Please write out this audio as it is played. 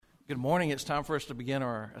Good morning. It's time for us to begin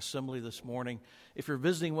our assembly this morning. If you're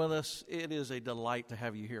visiting with us, it is a delight to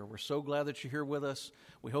have you here. We're so glad that you're here with us.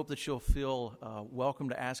 We hope that you'll feel welcome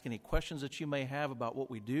to ask any questions that you may have about what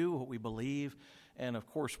we do, what we believe, and of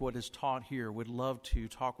course what is taught here. We'd love to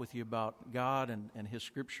talk with you about God and His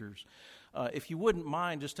Scriptures. If you wouldn't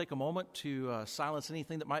mind, just take a moment to silence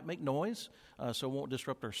anything that might make noise so it won't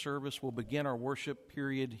disrupt our service. We'll begin our worship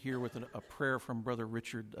period here with a prayer from Brother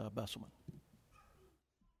Richard Besselman.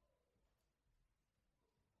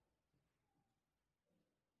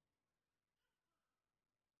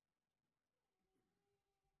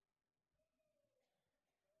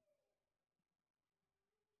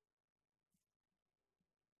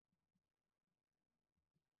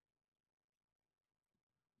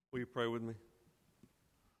 Will you pray with me?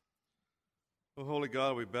 Oh, Holy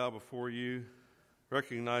God, we bow before you,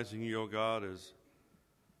 recognizing you, O God, as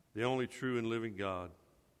the only true and living God,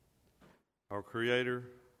 our Creator,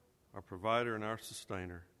 our Provider, and our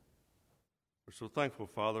Sustainer. We're so thankful,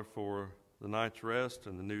 Father, for the night's rest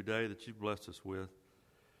and the new day that you've blessed us with,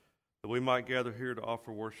 that we might gather here to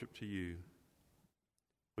offer worship to you.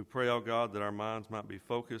 We pray, O God, that our minds might be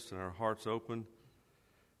focused and our hearts open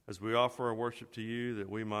as we offer our worship to you, that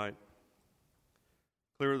we might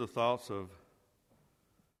clear the thoughts of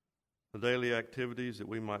the daily activities, that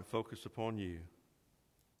we might focus upon you.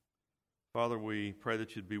 Father, we pray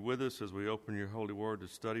that you'd be with us as we open your holy word to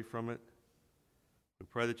study from it. We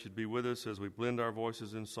pray that you'd be with us as we blend our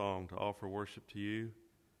voices in song to offer worship to you,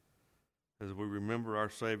 as we remember our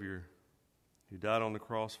Savior who died on the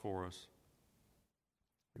cross for us.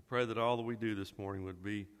 We pray that all that we do this morning would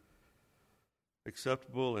be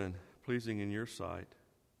acceptable and pleasing in your sight.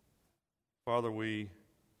 Father, we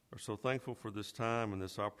are so thankful for this time and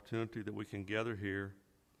this opportunity that we can gather here.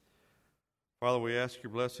 Father, we ask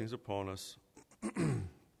your blessings upon us.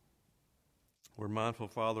 We're mindful,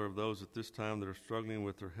 Father, of those at this time that are struggling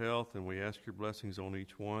with their health, and we ask your blessings on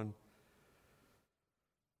each one.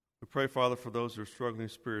 We pray, Father, for those that are struggling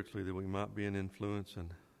spiritually, that we might be an influence and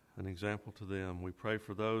an example to them. We pray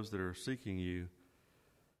for those that are seeking you,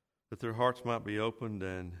 that their hearts might be opened,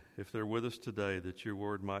 and if they're with us today, that your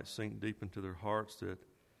word might sink deep into their hearts, that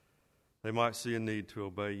they might see a need to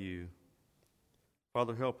obey you.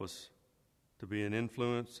 Father, help us to be an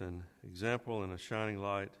influence and example and a shining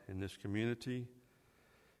light in this community,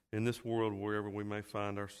 in this world, wherever we may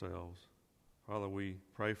find ourselves. Father, we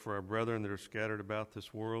pray for our brethren that are scattered about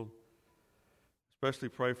this world, especially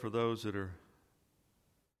pray for those that are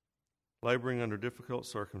laboring under difficult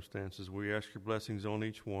circumstances. We ask your blessings on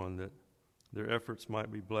each one, that their efforts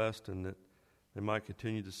might be blessed and that they might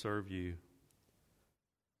continue to serve you.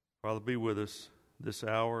 Father, be with us this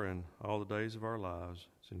hour and all the days of our lives.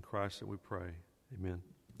 It's in Christ that we pray. Amen.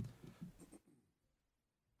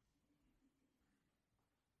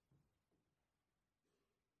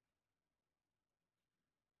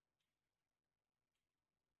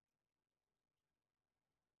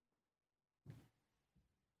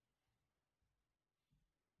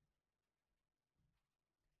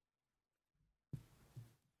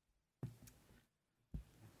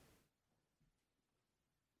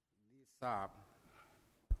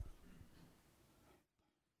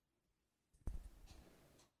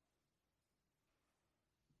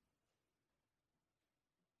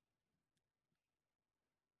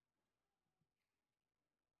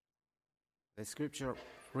 The scripture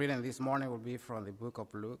reading this morning will be from the book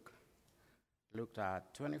of Luke, Luke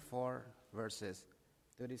 24, verses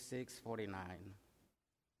 36-49.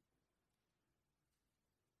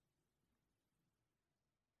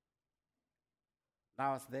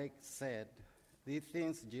 Now as they said these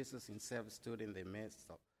things, Jesus himself stood in the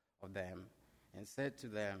midst of them and said to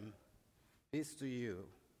them, "Peace to you."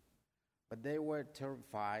 But they were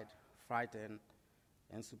terrified, frightened,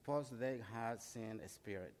 and supposed they had seen a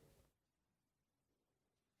spirit.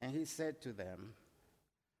 And he said to them,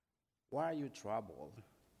 "Why are you troubled?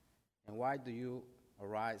 And why do you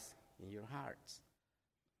arise in your hearts?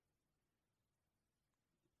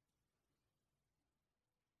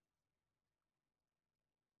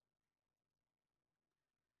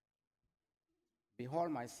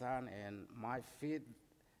 Behold my son, and my feet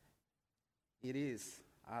it is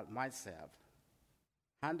myself.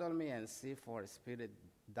 Handle me and see, for a spirit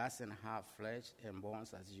doesn't have flesh and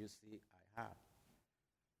bones as you see I have."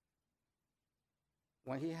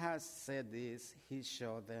 When he had said this, he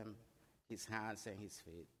showed them his hands and his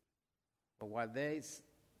feet. But while they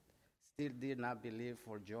still did not believe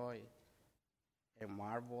for joy and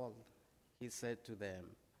marveled, he said to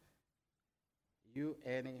them, "You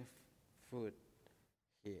any food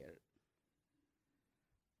here?"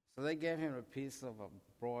 So they gave him a piece of a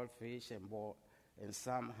broiled fish and and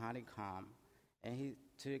some honeycomb, and he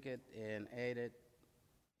took it and ate it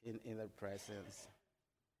in their presence.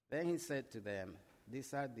 Then he said to them,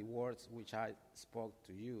 "These are the words which I spoke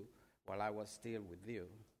to you while I was still with you,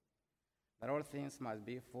 that all things must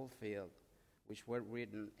be fulfilled, which were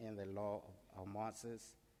written in the law of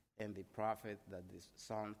Moses and the prophet that is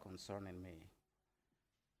sung concerning me."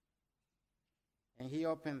 And he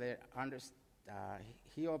opened their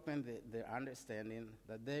understanding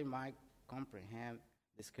that they might comprehend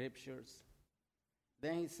the scriptures.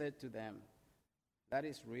 Then he said to them, "That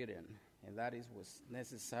is written, and that is was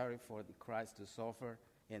necessary for the Christ to suffer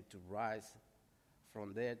and to rise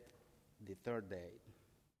from dead the third day,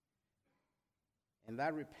 and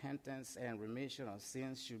that repentance and remission of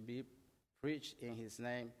sins should be preached in his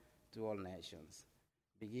name to all nations,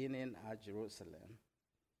 beginning at Jerusalem.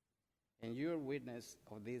 And you are witness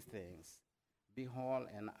of these things. Behold,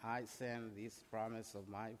 and I send this promise of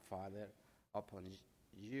my Father upon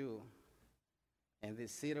you and the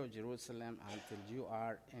city of Jerusalem until you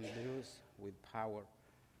are endued with power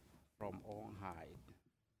from on high."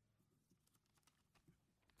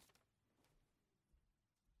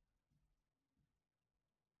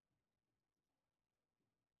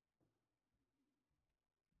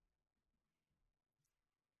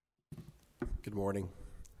 Good morning.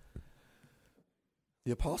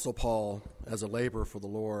 The Apostle Paul, as a laborer for the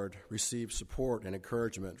Lord, received support and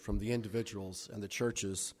encouragement from the individuals and the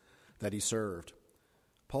churches that he served.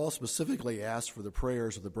 Paul specifically asked for the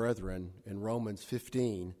prayers of the brethren in Romans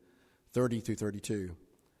 15:30-32.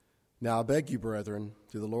 "Now I beg you, brethren,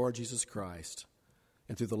 through the Lord Jesus Christ,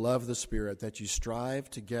 and through the love of the Spirit, that you strive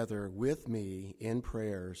together with me in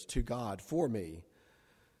prayers to God for me,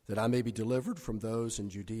 that I may be delivered from those in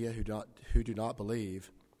Judea who do not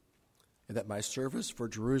believe, and that my service for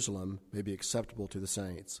Jerusalem may be acceptable to the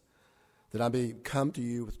saints, that I may come to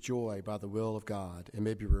you with joy by the will of God, and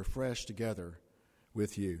may be refreshed together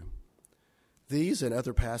with you." These and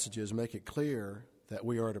other passages make it clear that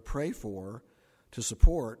we are to pray for, to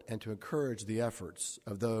support, and to encourage the efforts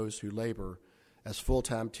of those who labor as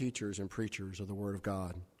full-time teachers and preachers of the Word of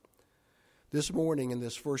God. This morning, in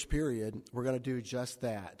this first period, we're going to do just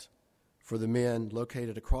that for the men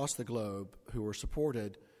located across the globe who are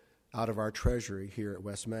supported out of our treasury here at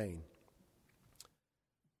West Main.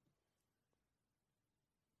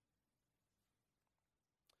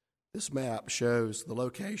 This map shows the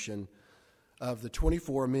location of the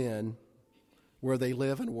 24 men where they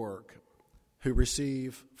live and work who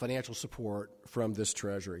receive financial support from this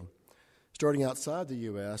treasury. Starting outside the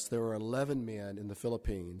U.S., there are 11 men in the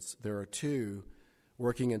Philippines. There are 2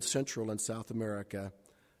 working in Central and South America,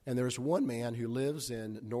 and there's 1 man who lives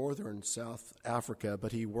in northern South Africa,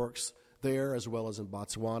 but he works there as well as in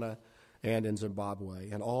Botswana and in Zimbabwe.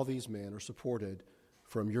 And all these men are supported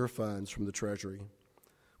from your funds from the Treasury.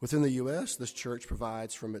 Within the U.S., this church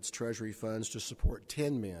provides from its Treasury funds to support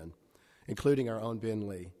 10 men, including our own Ben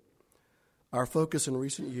Lee. Our focus in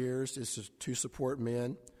recent years is to support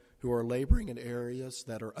men who are laboring in areas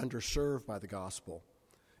that are underserved by the gospel.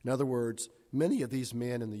 In other words, many of these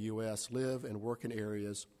men in the U.S. live and work in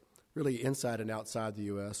areas, really inside and outside the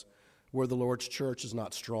U.S., where the Lord's church is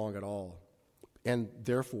not strong at all, and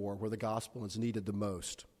therefore where the gospel is needed the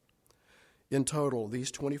most. In total,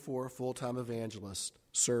 these 24 full-time evangelists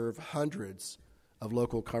serve hundreds of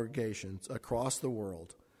local congregations across the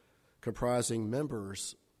world, comprising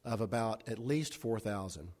members of about at least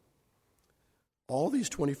 4,000. All these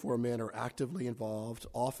 24 men are actively involved,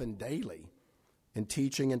 often daily, in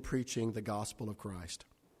teaching and preaching the gospel of Christ.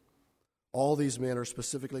 All these men are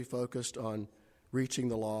specifically focused on reaching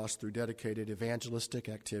the lost through dedicated evangelistic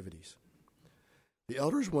activities. The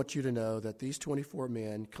elders want you to know that these 24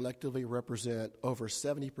 men collectively represent over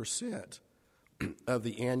 70% of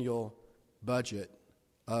the annual budget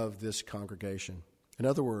of this congregation. In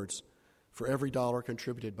other words, for every dollar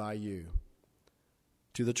contributed by you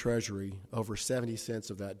to the treasury, over 70 cents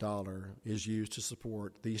of that dollar is used to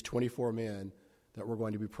support these 24 men that we're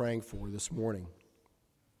going to be praying for this morning.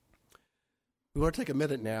 We want to take a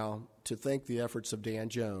minute now to thank the efforts of Dan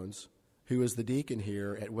Jones, who is the deacon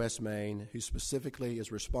here at West Main, who specifically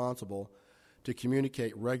is responsible to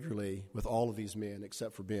communicate regularly with all of these men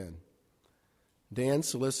except for Ben. Dan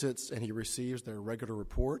solicits and he receives their regular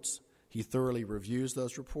reports. He thoroughly reviews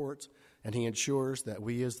those reports, and he ensures that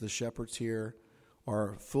we as the shepherds here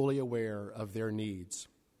are fully aware of their needs.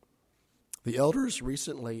 The elders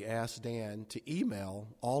recently asked Dan to email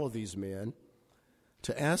all of these men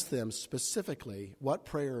to ask them specifically what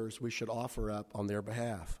prayers we should offer up on their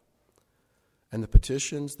behalf. And the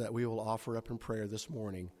petitions that we will offer up in prayer this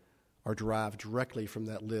morning are derived directly from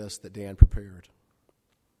that list that Dan prepared.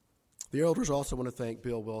 The elders also want to thank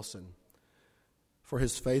Bill Wilson for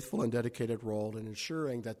his faithful and dedicated role in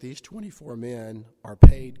ensuring that these 24 men are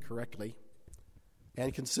paid correctly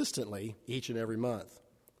and consistently each and every month.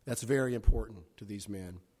 That's very important to these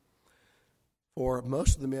men. For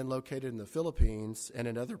most of the men located in the Philippines and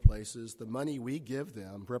in other places, the money we give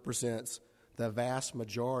them represents the vast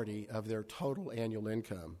majority of their total annual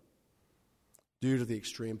income due to the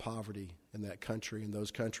extreme poverty in that country and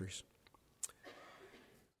those countries.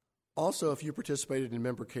 Also, if you participated in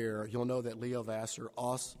member care, you'll know that Leo Vassar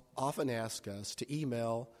often asks us to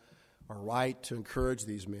email or write to encourage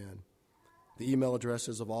these men. The email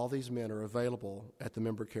addresses of all these men are available at the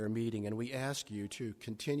member care meeting, and we ask you to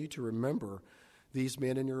continue to remember these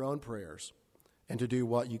men in your own prayers and to do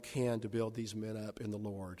what you can to build these men up in the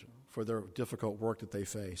Lord for their difficult work that they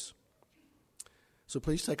face. So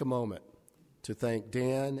please take a moment to thank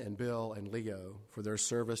Dan and Bill and Leo for their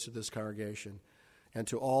service to this congregation and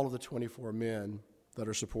to all of the 24 men that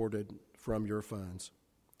are supported from your funds.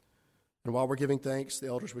 And while we're giving thanks, the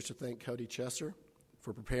elders wish to thank Cody Chesser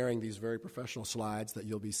for preparing these very professional slides that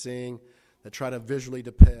you'll be seeing that try to visually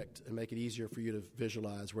depict and make it easier for you to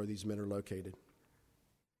visualize where these men are located.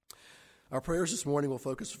 Our prayers this morning will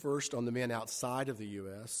focus first on the men outside of the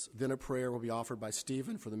U.S. Then a prayer will be offered by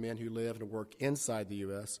Stephen for the men who live and work inside the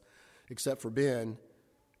U.S., except for Ben.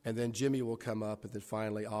 And then Jimmy will come up and then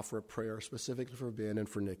finally offer a prayer specifically for Ben and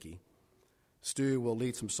for Nikki. Stu will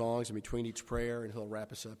lead some songs in between each prayer, and he'll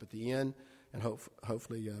wrap us up at the end and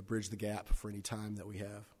hopefully bridge the gap for any time that we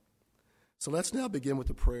have. So let's now begin with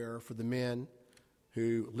the prayer for the men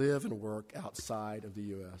who live and work outside of the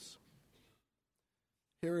U.S.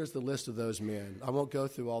 Here is the list of those men. I won't go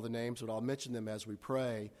through all the names, but I'll mention them as we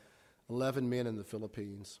pray. 11 men in the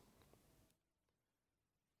Philippines.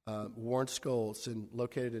 Warren Scholes,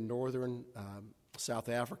 located in northern South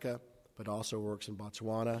Africa, but also works in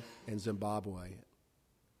Botswana and Zimbabwe.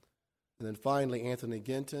 And then finally, Anthony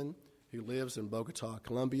Ginton, who lives in Bogota,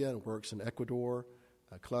 Colombia, and works in Ecuador,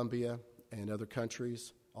 Colombia, and other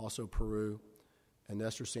countries, also Peru. And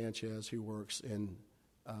Nestor Sanchez, who works in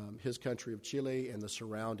his country of Chile and the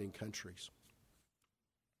surrounding countries.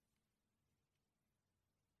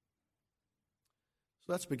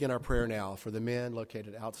 So let's begin our prayer now for the men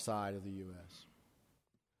located outside of the U.S.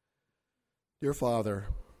 Dear Father,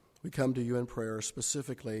 we come to you in prayer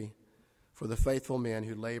specifically for the faithful men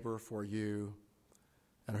who labor for you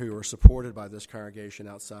and who are supported by this congregation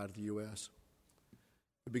outside of the U.S.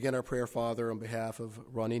 We begin our prayer, Father, on behalf of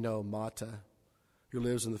Ronino Mata, who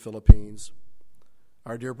lives in the Philippines.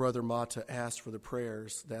 Our dear brother Mata asks for the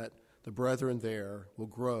prayers that the brethren there will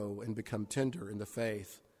grow and become tender in the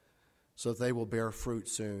faith so that they will bear fruit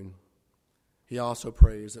soon. He also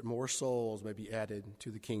prays that more souls may be added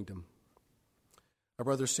to the kingdom. Our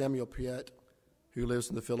brother Samuel Piet, who lives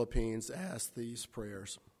in the Philippines, asks these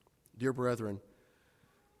prayers. Dear brethren,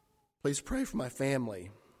 please pray for my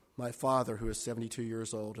family, my father, who is 72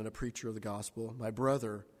 years old and a preacher of the gospel, my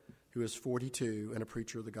brother, who is 42 and a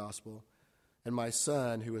preacher of the gospel, and my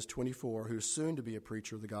son, who is 24, who is soon to be a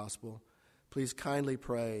preacher of the gospel. Please kindly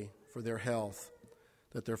pray for their health,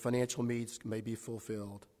 that their financial needs may be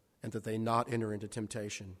fulfilled, and that they not enter into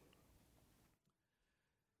temptation.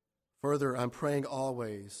 Further, I'm praying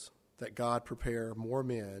always that God prepare more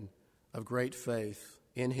men of great faith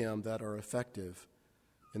in him that are effective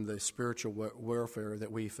in the spiritual warfare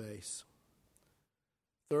that we face.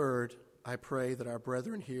 Third, I pray that our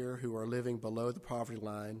brethren here who are living below the poverty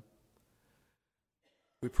line,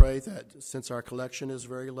 we pray that since our collection is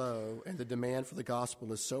very low and the demand for the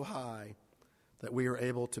gospel is so high, that we are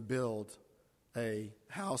able to build a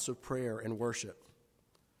house of prayer and worship.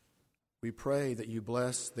 We pray that you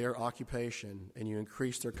bless their occupation and you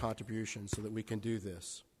increase their contribution so that we can do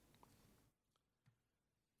this.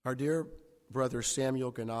 Our dear brother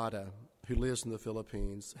Samuel Ganada, who lives in the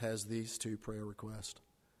Philippines, has these two prayer requests.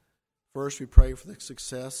 First, we pray for the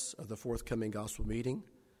success of the forthcoming gospel meeting.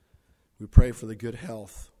 We pray for the good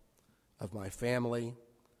health of my family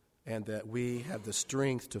and that we have the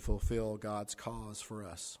strength to fulfill God's cause for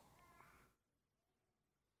us.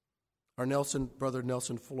 Our brother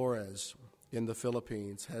Nelson Flores in the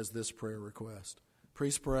Philippines has this prayer request.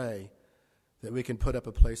 Please pray that we can put up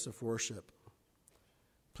a place of worship.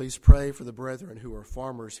 Please pray for the brethren who are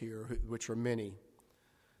farmers here, which are many.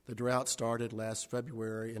 The drought started last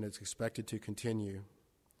February and is expected to continue.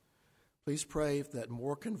 Please pray that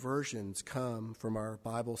more conversions come from our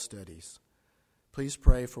Bible studies. Please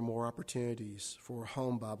pray for more opportunities for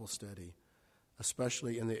home Bible study,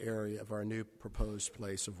 especially in the area of our new proposed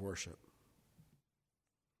place of worship.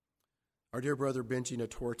 Our dear brother Benji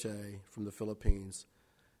Natorte from the Philippines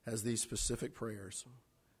has these specific prayers.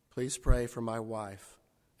 Please pray for my wife,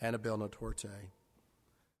 Annabelle Notorte,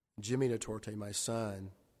 Jimmy Notorte, my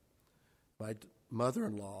son, my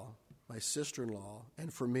mother-in-law, my sister-in-law,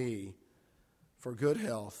 and for me, for good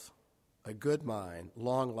health, a good mind,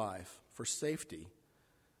 long life, for safety,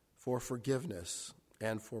 for forgiveness,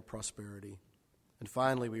 and for prosperity. And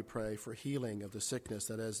finally, we pray for healing of the sickness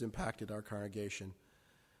that has impacted our congregation.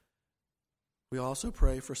 We also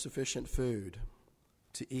pray for sufficient food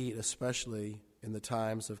to eat, especially in the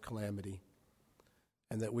times of calamity,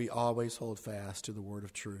 and that we always hold fast to the word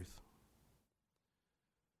of truth.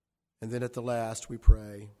 And then at the last, we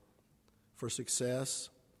pray for success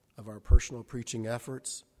of our personal preaching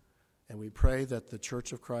efforts, and we pray that the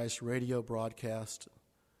Church of Christ radio broadcast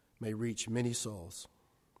may reach many souls.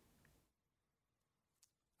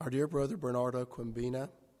 Our dear brother Bernardo Quimbina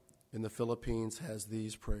in the Philippines has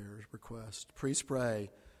these prayer requests. Please pray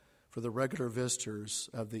for the regular visitors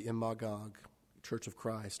of the Imagag Church of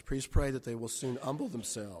Christ. Please pray that they will soon humble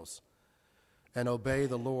themselves and obey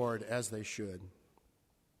the Lord as they should.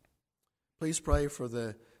 Please pray for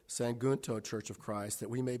the Sangunto Church of Christ that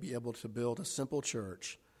we may be able to build a simple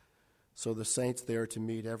church so the saints there to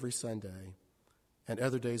meet every Sunday and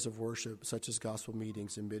other days of worship such as gospel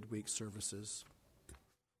meetings and midweek services.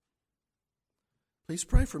 Please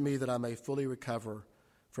pray for me that I may fully recover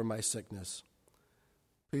from my sickness.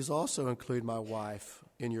 Please also include my wife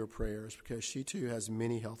in your prayers because she too has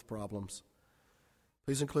many health problems.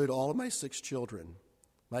 Please include all of my 6 children,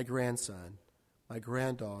 my grandson, my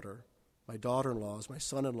granddaughter, my daughter-in-laws, my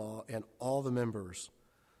son-in-law, and all the members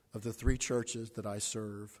of the 3 churches that I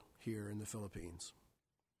serve here in the Philippines.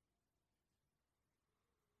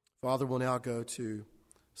 Father, we'll now go to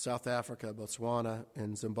South Africa, Botswana,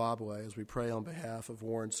 and Zimbabwe as we pray on behalf of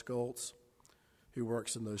Warren Skoltz, who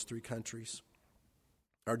works in those 3 countries.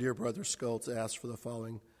 Our dear brother Skoltz asks for the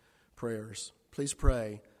following prayers. Please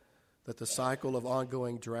pray that the cycle of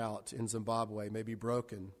ongoing drought in Zimbabwe may be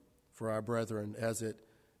broken for our brethren as it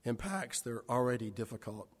impacts their already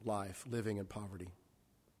difficult life living in poverty.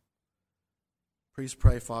 Please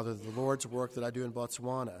pray, Father, that the Lord's work that I do in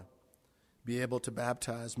Botswana be able to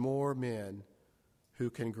baptize more men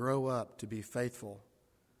who can grow up to be faithful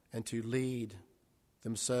and to lead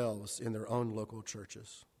themselves in their own local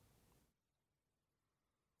churches.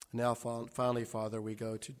 Now, finally, Father, we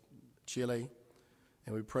go to Chile,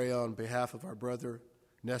 and we pray on behalf of our brother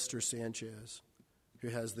Nestor Sanchez, who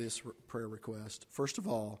has this prayer request. First of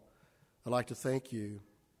all, I'd like to thank you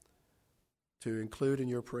to include in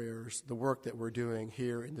your prayers the work that we're doing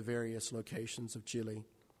here in the various locations of Chile.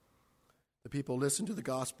 The people listen to the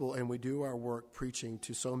gospel, and we do our work preaching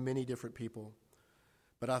to so many different people.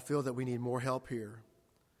 But I feel that we need more help here,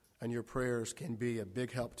 and your prayers can be a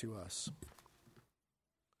big help to us.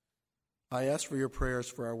 I ask for your prayers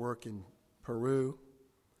for our work in Peru,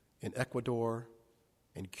 in Ecuador,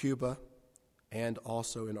 in Cuba, and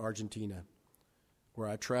also in Argentina, where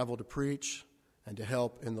I travel to preach and to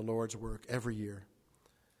help in the Lord's work every year.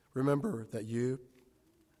 Remember that you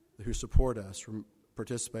who support us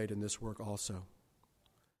participate in this work also.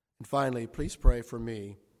 And finally, please pray for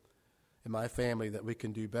me and my family that we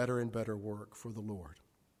can do better and better work for the Lord.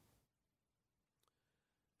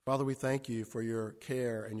 Father, we thank you for your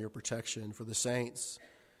care and your protection for the saints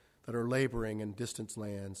that are laboring in distant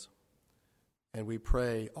lands. And we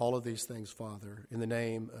pray all of these things, Father, in the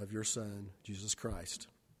name of your Son, Jesus Christ.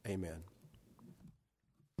 Amen.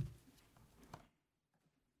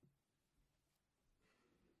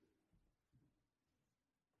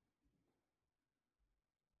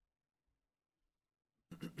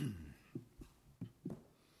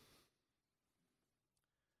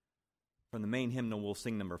 From the main hymnal, we'll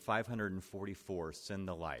sing number 544, Send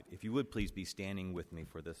the Light. If you would please be standing with me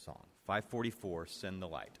for this song. 544, Send the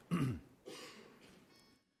Light.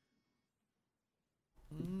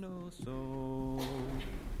 No soul.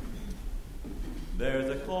 There's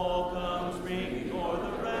a call comes ringing o'er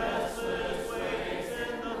the restless waves.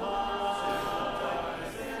 Send the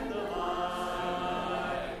light, send the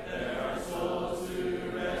light. There are souls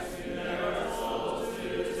to rescue, there are souls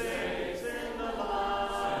to save. Send the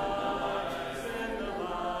light, send the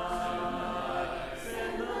light,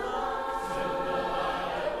 send the light, send the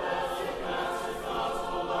light. That's the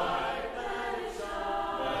gospel light that it shines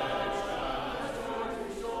towards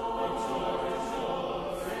the shore, shore, shore.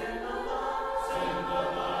 Send the light, send the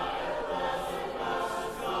light.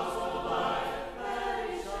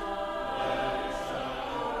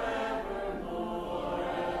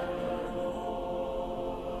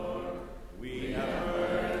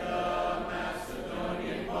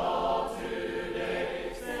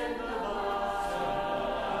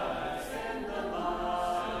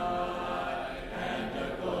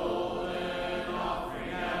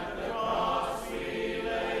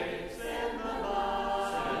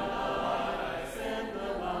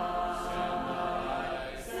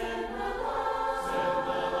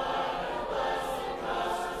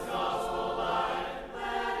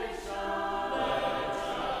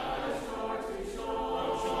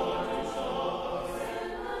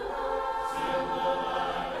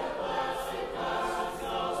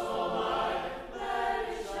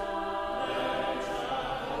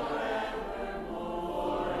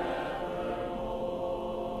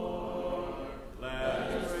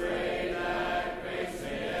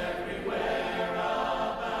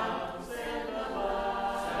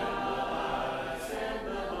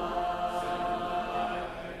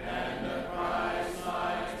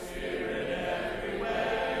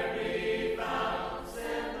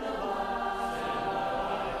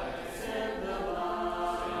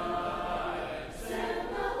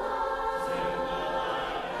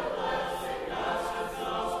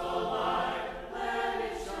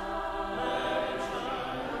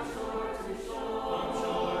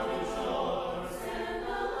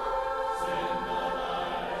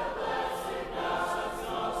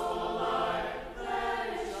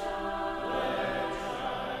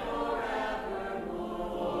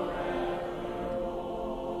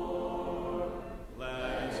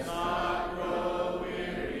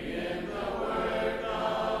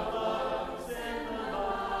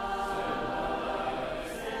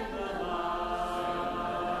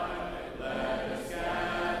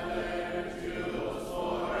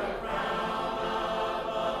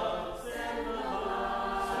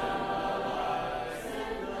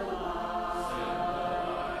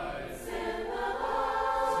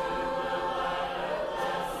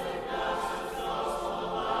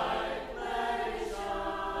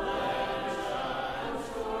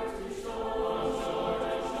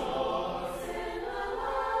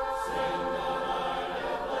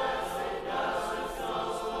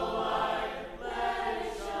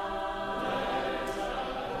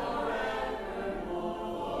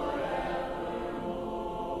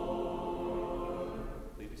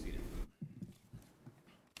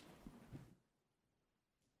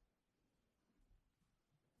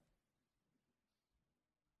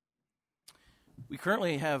 We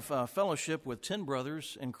currently have fellowship with 10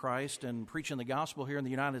 brothers in Christ and preaching the gospel here in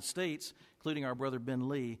the United States, including our brother Ben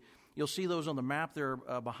Lee. You'll see those on the map there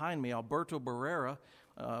behind me. Alberto Barrera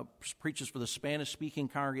preaches for the Spanish-speaking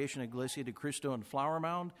congregation Iglesia de Cristo in Flower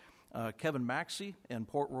Mound. Kevin Maxey in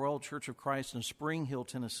Port Royal Church of Christ in Spring Hill,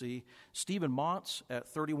 Tennessee. Stephen Montz at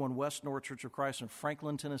 31 West North Church of Christ in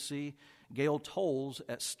Franklin, Tennessee. Gail Tolles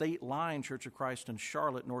at State Line Church of Christ in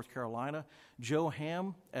Charlotte, North Carolina. Joe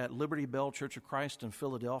Ham at Liberty Bell Church of Christ in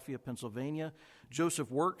Philadelphia, Pennsylvania. Joseph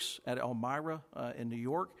Works at Elmira in New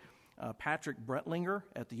York. Patrick Brentlinger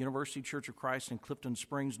at the University Church of Christ in Clifton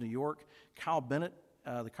Springs, New York. Kyle Bennett,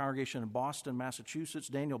 the congregation in Boston, Massachusetts.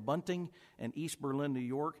 Daniel Bunting in East Berlin, New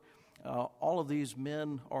York. All of these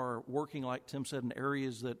men are working, like Tim said, in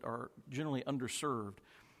areas that are generally underserved.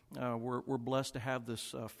 We're blessed to have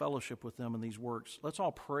this fellowship with them in these works. Let's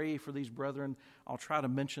all pray for these brethren. I'll try to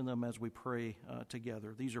mention them as we pray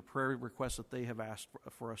together. These are prayer requests that they have asked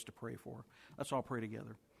for us to pray for. Let's all pray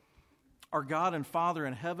together. Our God and Father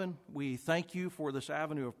in heaven, we thank you for this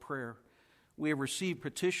avenue of prayer. We have received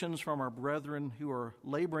petitions from our brethren who are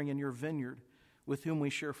laboring in your vineyard, with whom we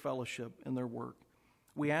share fellowship in their work.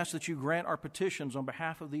 We ask that you grant our petitions on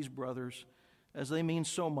behalf of these brothers, as they mean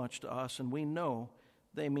so much to us, and we know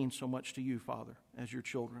they mean so much to you, Father, as your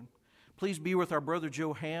children. Please be with our brother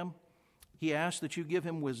Joe Ham. He asks that you give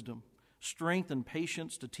him wisdom, strength, and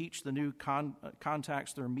patience to teach the new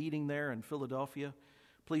contacts they're meeting there in Philadelphia.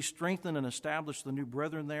 Please strengthen and establish the new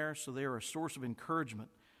brethren there so they are a source of encouragement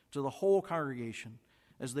to the whole congregation,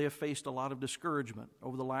 as they have faced a lot of discouragement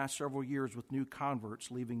over the last several years with new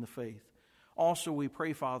converts leaving the faith. Also, we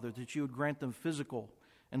pray, Father, that you would grant them physical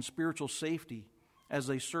and spiritual safety as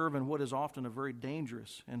they serve in what is often a very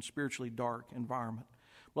dangerous and spiritually dark environment.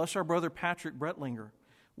 Bless our brother Patrick Brentlinger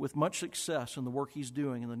with much success in the work he's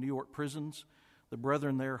doing in the New York prisons. The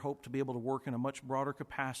brethren there hope to be able to work in a much broader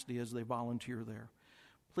capacity as they volunteer there.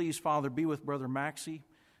 Please, Father, be with Brother Maxey,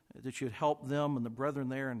 that you'd help them and the brethren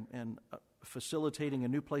there in facilitating a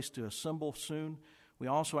new place to assemble soon. We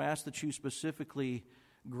also ask that you specifically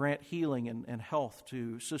grant healing and health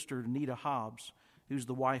to Sister Nita Hobbs, who's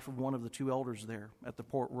the wife of one of the two elders there at the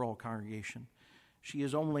Port Royal congregation. She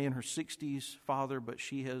is only in her 60s, Father, but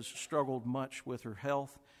she has struggled much with her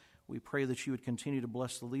health. We pray that you would continue to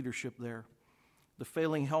bless the leadership there. The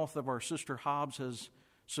failing health of our Sister Hobbs has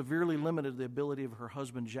severely limited the ability of her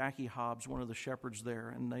husband, Jackie Hobbs, one of the shepherds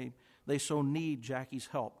there, and they so need Jackie's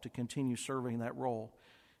help to continue serving that role.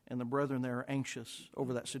 And the brethren there are anxious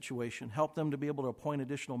over that situation. Help them to be able to appoint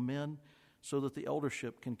additional men so that the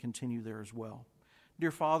eldership can continue there as well.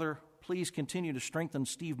 Dear Father, please continue to strengthen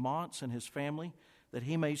Steve Montz and his family, that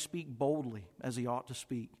he may speak boldly as he ought to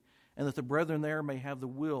speak, and that the brethren there may have the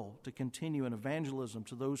will to continue in evangelism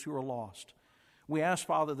to those who are lost. We ask,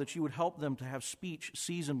 Father, that you would help them to have speech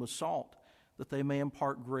seasoned with salt, that they may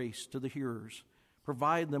impart grace to the hearers.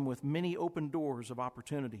 Provide them with many open doors of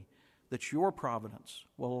opportunity, that your providence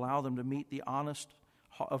will allow them to meet the honest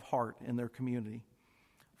of heart in their community.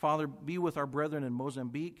 Father, be with our brethren in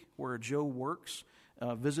Mozambique, where Joe works,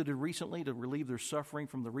 visited recently to relieve their suffering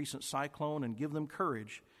from the recent cyclone, and give them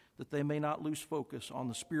courage that they may not lose focus on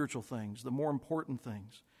the spiritual things, the more important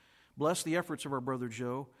things. Bless the efforts of our brother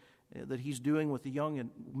Joe that he's doing with the young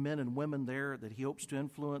men and women there, that he hopes to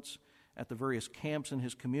influence at the various camps in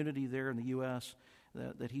his community there in the U.S.,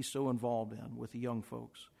 that he's so involved in with the young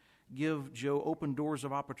folks. Give Joe open doors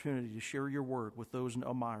of opportunity to share your word with those in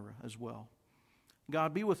Elmira as well.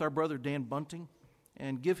 God, be with our brother Dan Bunting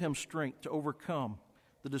and give him strength to overcome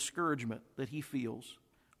the discouragement that he feels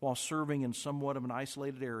while serving in somewhat of an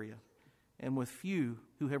isolated area and with few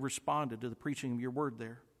who have responded to the preaching of your word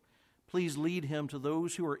there. Please lead him to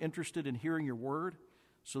those who are interested in hearing your word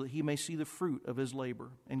so that he may see the fruit of his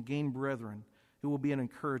labor and gain brethren who will be an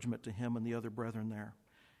encouragement to him and the other brethren there.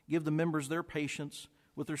 Give the members their patience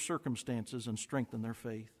with their circumstances and strengthen their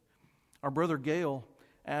faith. Our brother Gale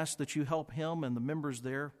asks that you help him and the members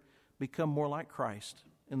there become more like Christ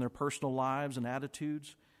in their personal lives and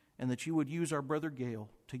attitudes, and that you would use our brother Gale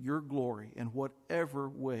to your glory in whatever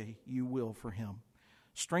way you will for him.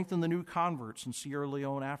 Strengthen the new converts in Sierra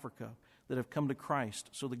Leone, Africa, that have come to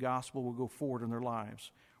Christ so the gospel will go forward in their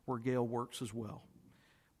lives, where Gale works as well.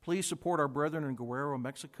 Please support our brethren in Guerrero,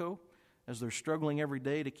 Mexico, as they're struggling every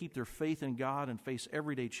day to keep their faith in God and face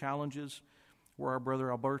everyday challenges, where our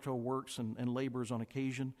brother Alberto works and labors on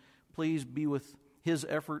occasion. Please be with his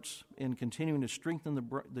efforts in continuing to strengthen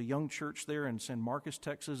the young church there in San Marcos,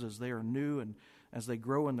 Texas, as they are new and as they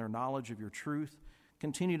grow in their knowledge of your truth.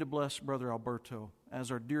 Continue to bless Brother Alberto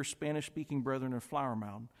as our dear Spanish-speaking brethren in Flower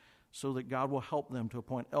Mound, so that God will help them to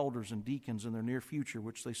appoint elders and deacons in their near future,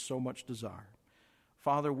 which they so much desire.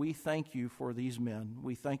 Father, we thank you for these men.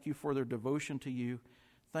 We thank you for their devotion to you.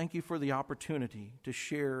 Thank you for the opportunity to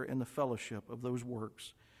share in the fellowship of those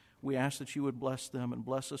works. We ask that you would bless them and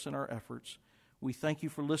bless us in our efforts. We thank you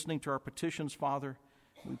for listening to our petitions, Father.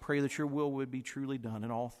 We pray that your will would be truly done in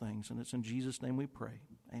all things, and it's in Jesus' name we pray.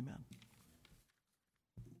 Amen.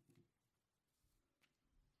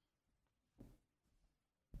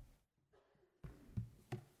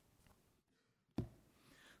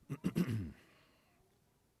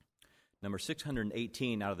 Number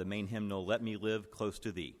 618 out of the main hymnal, Let Me Live Close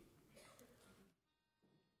to Thee.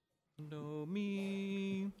 Know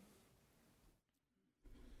me.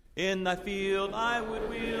 In thy field I would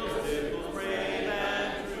wield sickles brave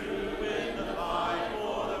and true. In the fight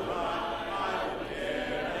for the right I would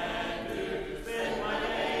dare and do. Spend my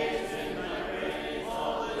days in thy praise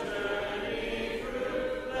all the journey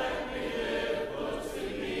through. Let me live close to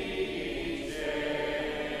thee each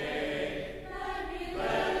day. Let me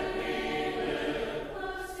live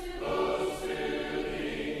close to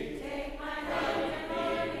thee. Take my hand and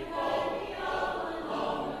lead me, hold me all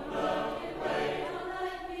along the rugged way.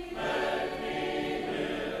 Let me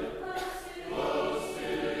live close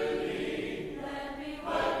to thee. Let me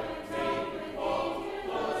walk and take with thee,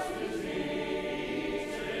 close to thee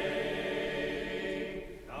each day.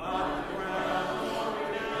 On the ground or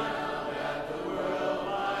down, that the world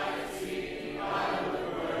might see, I would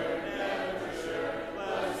work never sure,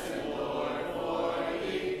 blessed Lord for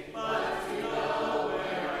thee. But to know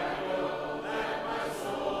where I go, that my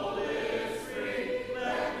soul is free.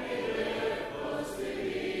 Let me live close to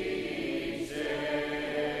thee each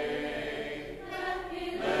day. Let me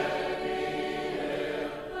live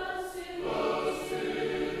close to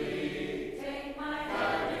thee. Take my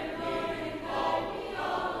hand and lead me, hold me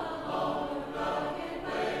all along the rugged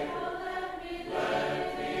way. Oh, let me live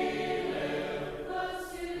close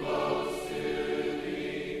to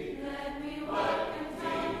thee. Let me walk and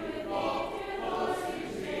talk with thee, close to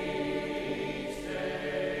thee each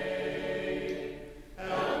day.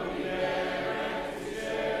 Help me there and to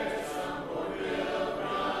share some poor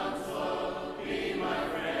pilgrim's woe. Be my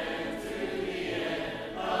friend to the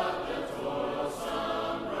end of the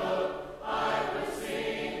toilsome road. I would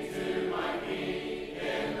sing to my King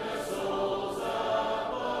in the soul's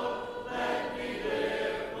abode. Let me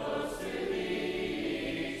live close to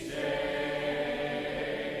thee each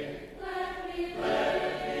day. Let me live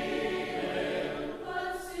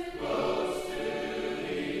close to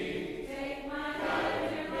thee. Take my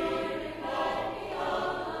hand and lead me, hold me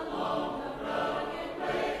all along the rugged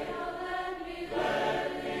way. Oh, let me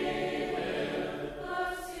live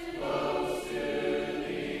close to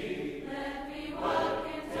thee. Let me walk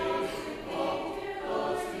and talk with thee,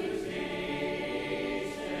 close to thee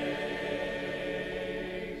each day.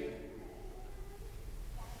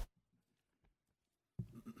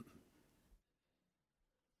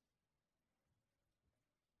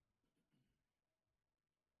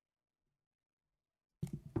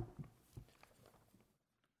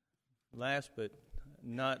 Last but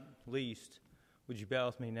not least, would you bow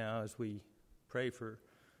with me now as we pray for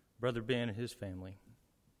Brother Ben and his family?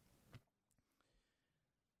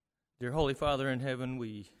 Dear Holy Father in heaven,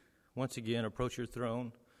 we once again approach your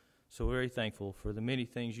throne, so very thankful for the many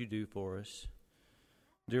things you do for us.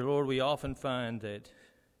 Dear Lord, we often find that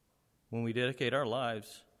when we dedicate our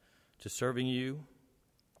lives to serving you,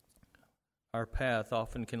 our path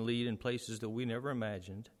often can lead in places that we never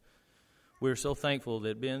imagined. We're so thankful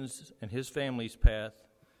that Ben's and his family's path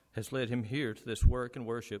has led him here to this work and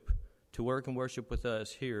worship with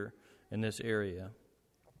us here in this area.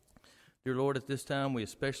 Dear Lord, at this time we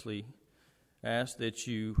especially ask that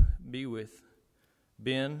you be with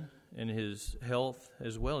Ben and his health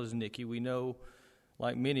as well as Nikki. We know,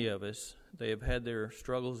 like many of us, they have had their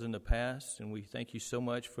struggles in the past, and we thank you so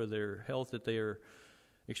much for their health that they are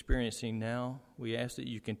experiencing now. We ask that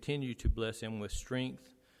you continue to bless him with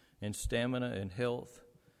strength and stamina and health,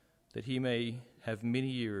 that he may have many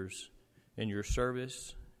years in your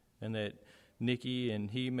service, and that Nikki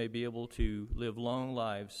and he may be able to live long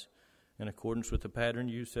lives in accordance with the pattern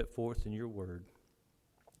you set forth in your word.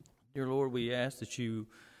 Dear Lord, we ask that you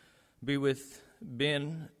be with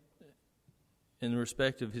Ben in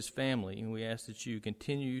respect of his family, and we ask that you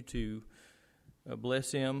continue to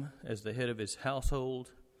bless him as the head of his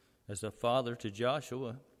household, as a father to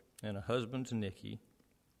Joshua and a husband to Nikki,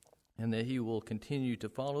 and that he will continue to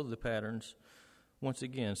follow the patterns once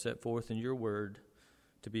again set forth in your word,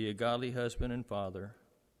 to be a godly husband and father,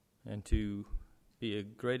 and to be a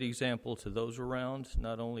great example to those around,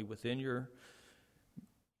 not only within your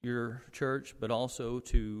church, but also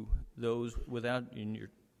to those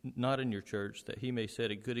not in your church, that he may set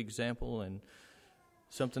a good example and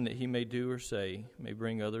something that he may do or say may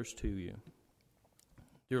bring others to you.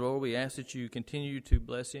 Dear Lord, we ask that you continue to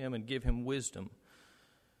bless him and give him wisdom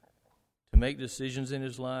to make decisions in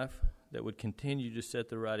his life that would continue to set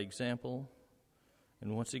the right example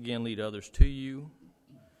and once again lead others to you,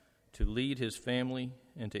 to lead his family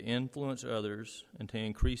and to influence others and to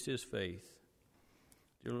increase his faith.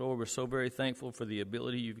 Dear Lord, we're so very thankful for the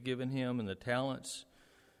ability you've given him and the talents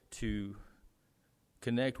to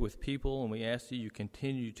connect with people, and we ask that you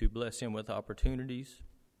continue to bless him with opportunities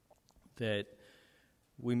that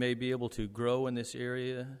we may be able to grow in this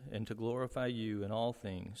area and to glorify you in all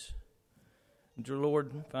things. And dear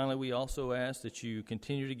Lord, finally, we also ask that you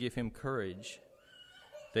continue to give him courage,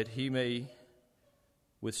 that he may,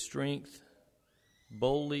 with strength,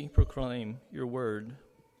 boldly proclaim your word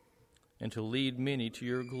and to lead many to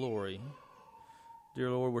your glory. Dear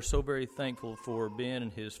Lord, we're so very thankful for Ben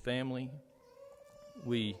and his family.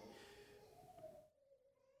 We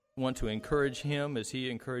want to encourage him as he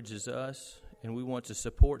encourages us, and we want to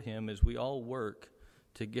support him as we all work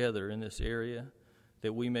together in this area,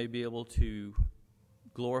 that we may be able to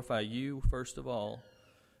glorify you, first of all,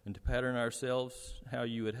 and to pattern ourselves how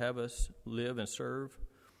you would have us live and serve,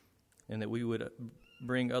 and that we would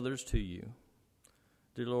bring others to you.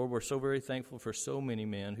 Dear Lord, we're so very thankful for so many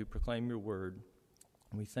men who proclaim your word.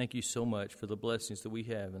 And we thank you so much for the blessings that we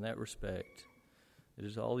have in that respect. It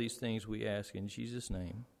is all these things we ask in Jesus'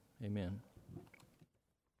 name. Amen.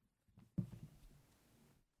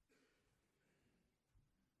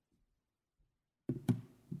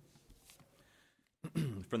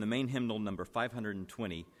 From the main hymnal, number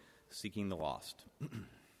 520, Seeking the Lost.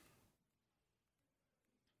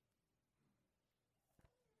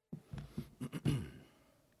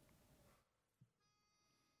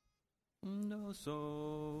 No,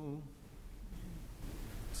 so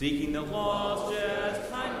seeking the lost,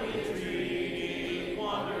 just kindly entreating,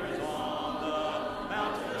 wanders on the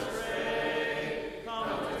mountain astray. Come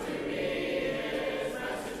to me, his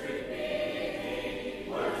message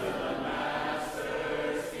repeating, words of the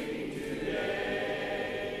Master speaking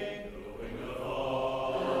today.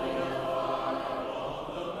 Going afar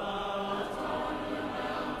on the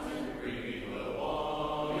mountain, bringing the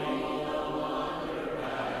wanderer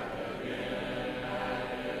back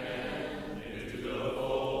into the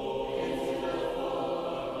fold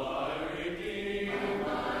of my Redeemer,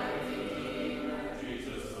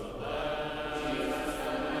 Jesus the Lamb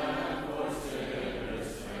for sinners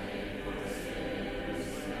slain.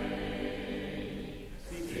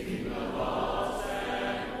 Seeking the lost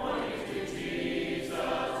and pointing to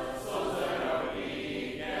Jesus, souls that are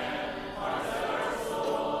weak and hearts that are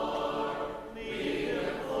sore, lead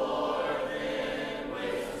them forth in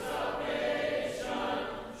ways of salvation,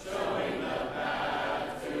 showing the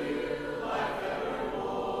path to life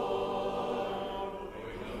evermore.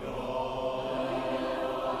 Going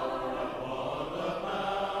upon the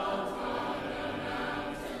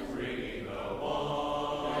mountain, bringing the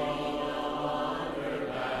wanderer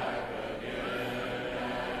back again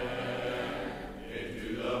into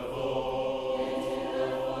the fold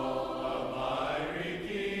of my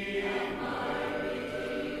Redeemer,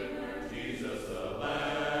 Jesus the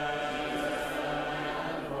Lamb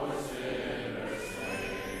for sinners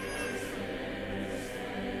slain.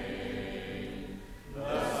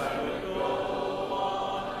 Thus I would go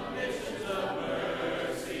on missions of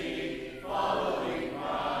mercy, following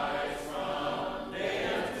Christ from day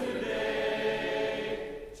unto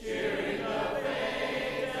day, cheering the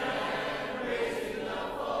faint and raising the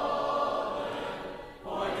fallen,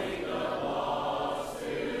 pointing the lost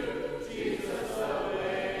to Jesus the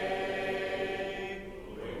way.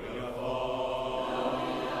 Going afar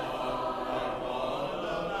upon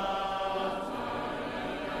the mountain,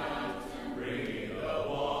 bringing the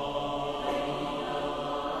wanderer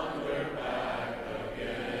back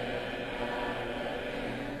again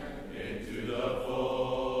into the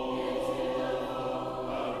fold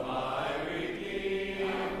of my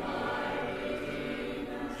Redeemer,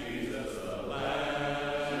 Jesus the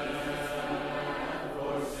Lamb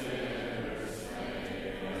for sinners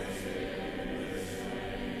slain.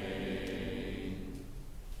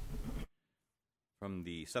 From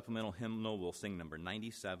the supplemental hymnal, we'll sing number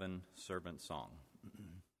 97, Servant Song.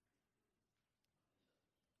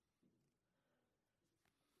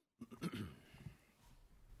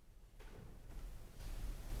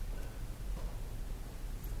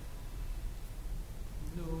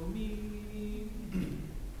 Know me,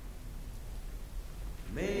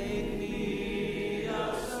 make me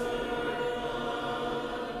a servant,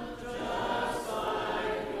 just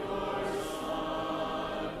like your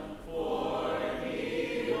Son, for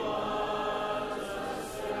he was a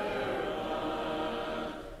servant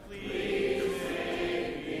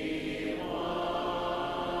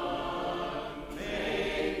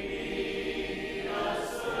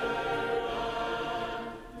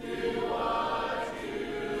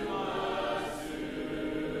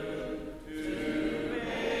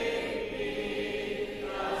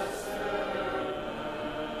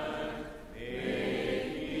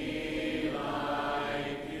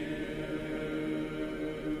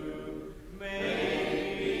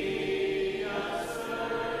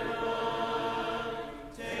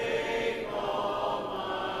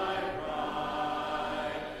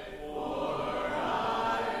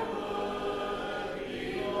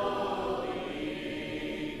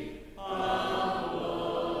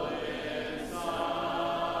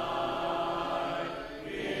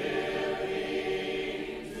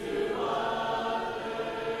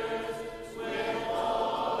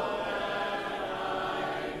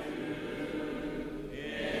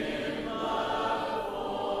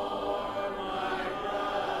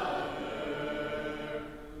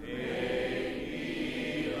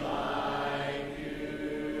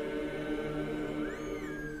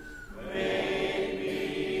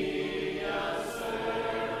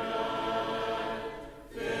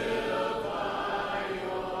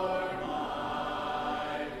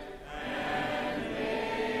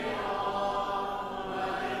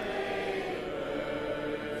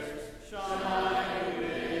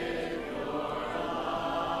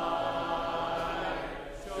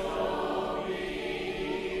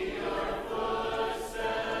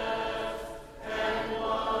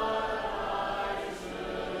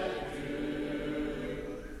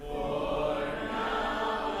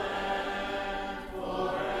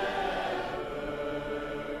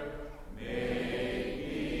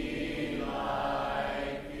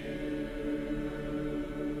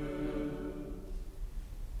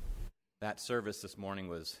That service this morning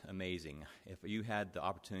was amazing. If you had the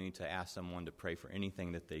opportunity to ask someone to pray for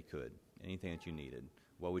anything that they could, anything that you needed,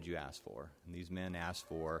 what would you ask for? And these men asked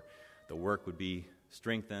for the work would be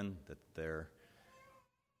strengthened, that their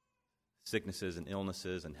sicknesses and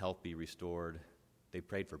illnesses and health be restored. They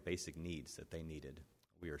prayed for basic needs that they needed.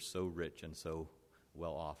 We are so rich and so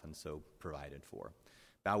well off and so provided for.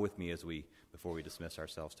 Bow with me before we dismiss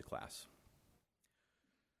ourselves to class.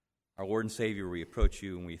 Our Lord and Savior, we approach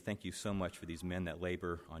you and we thank you so much for these men that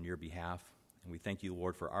labor on your behalf. And we thank you,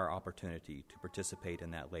 Lord, for our opportunity to participate in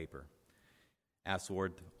that labor. Ask,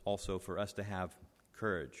 Lord, also for us to have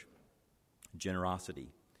courage,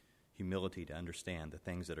 generosity, humility to understand the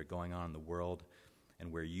things that are going on in the world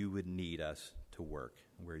and where you would need us to work,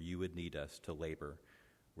 where you would need us to labor,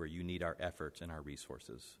 where you need our efforts and our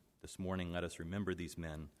resources. This morning, let us remember these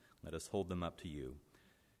men. Let us hold them up to you.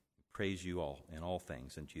 Praise you all in all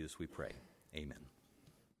things. In Jesus we pray. Amen.